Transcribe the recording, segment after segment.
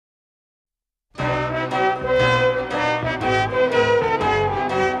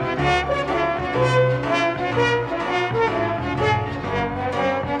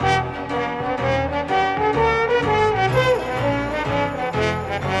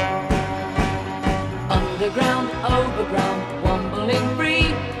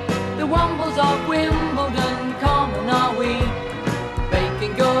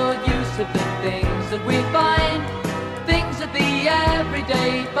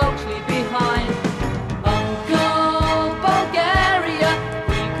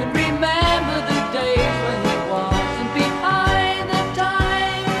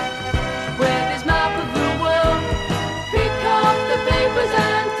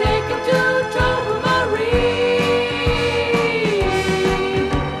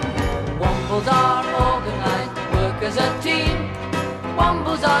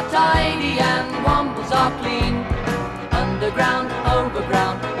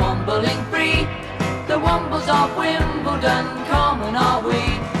Wombles of Wimbledon, common are we.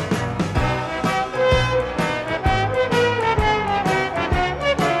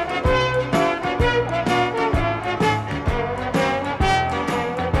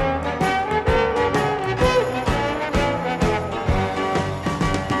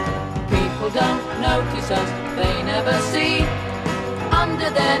 People don't notice us, they never see. Under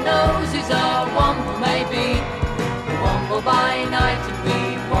their noses a womble may be. We womble by night and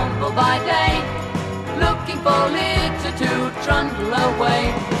we womble by day, looking for litter to trundle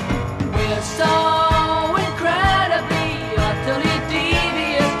away. We're so incredibly, utterly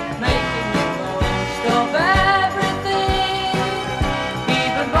devious, making the most of everything.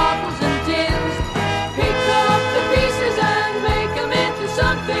 Even bottles and tins, pick up the pieces and make them into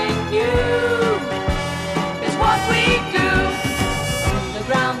something new. It's what we do.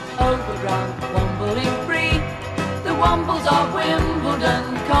 Underground, overground, wombling free. The wombles of Wimbledon,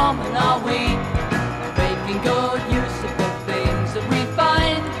 common are we. Making good use of the things that we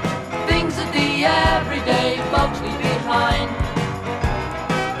find, things that the everyday folks leave behind.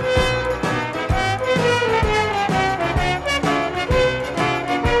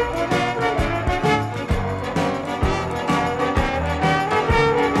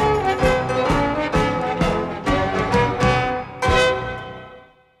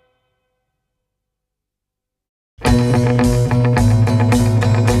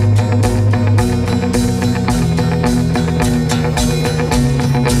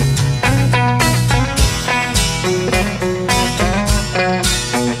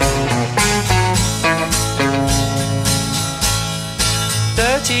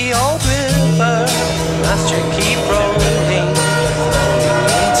 Dirty old river, must you keep rolling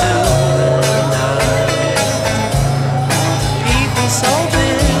into the night? People so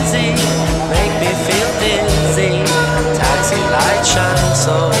busy, make me feel dizzy. Taxi lights shine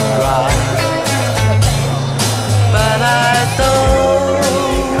so bright, but I don't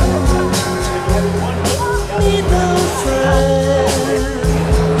need no friend.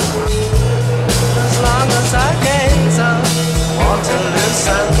 As long as I gaze up Waterloo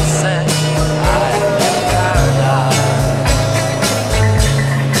sunset, I'm in paradise.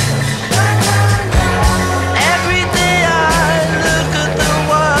 Every day I look at the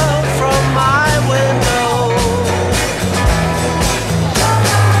world from my window.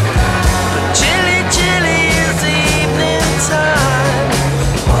 But chilly, chilly is the evening time.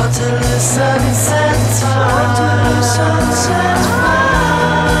 Waterloo sunset time. Waterloo sunset time.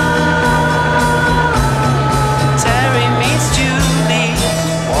 Terry meets Julie,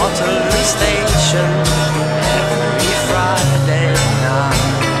 Waterloo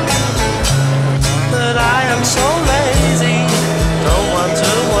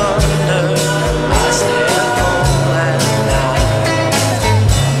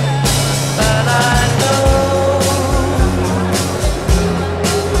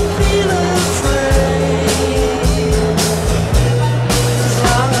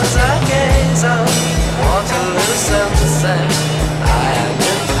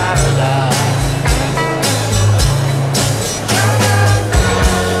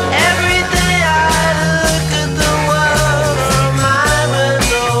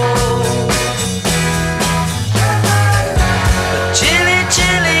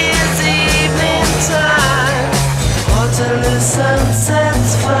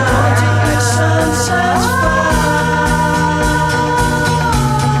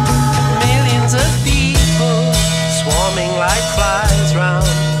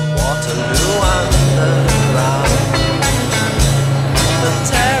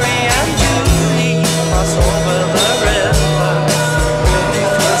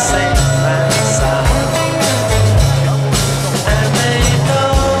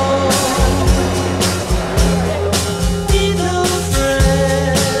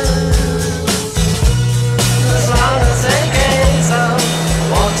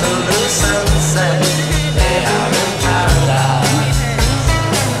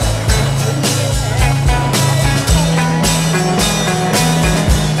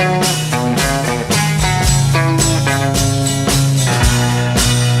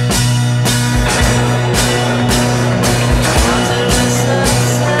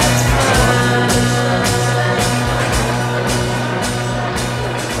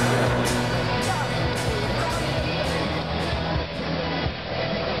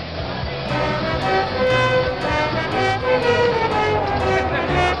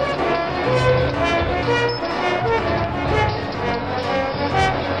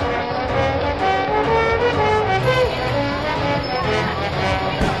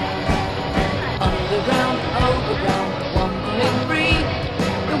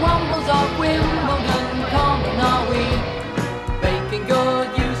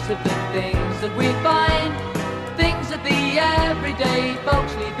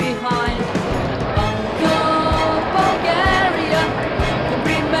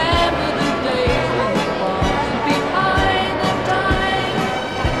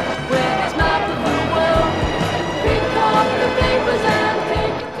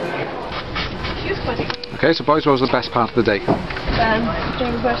Okay, so boys, what was the best part of the day?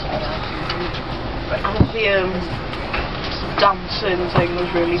 Doing the best part. The dancing thing was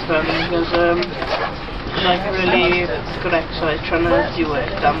really fun because like really good exercise trying to do it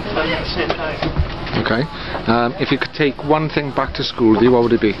and fun at the same time. Okay. If you could take one thing back to school with you, what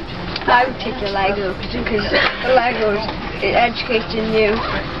would it be? I would take the Lego because the Legos it educating you.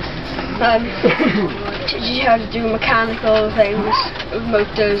 Teaches you how to do mechanical things with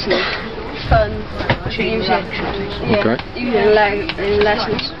motors and fun. Using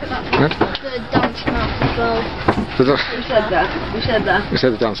lessons. Good. The dance mat as well. You said that. You said that. You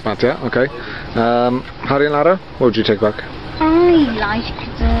said the dance mat, yeah? Okay. Harry and Lara, what would you take back? I like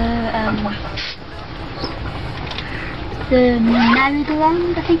the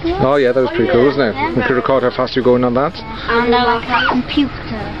merry-go-round, I think it was. Oh yeah, that was pretty cool, wasn't it? Yeah. We could record how fast you're going on that. And I like that computer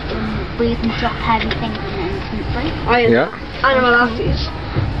where you can drop heavy things in it instantly. Yeah. Animal activities.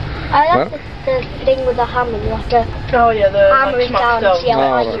 I like the thing with the hammer, you have to Oh yeah, the hammer it down and see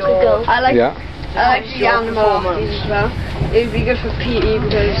how high you can go. I like Yeah. the animal activities as well. It would be good for PE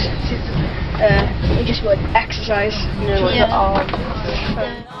because you just would exercise. You know, like the arm.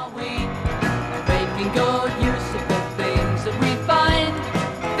 Making good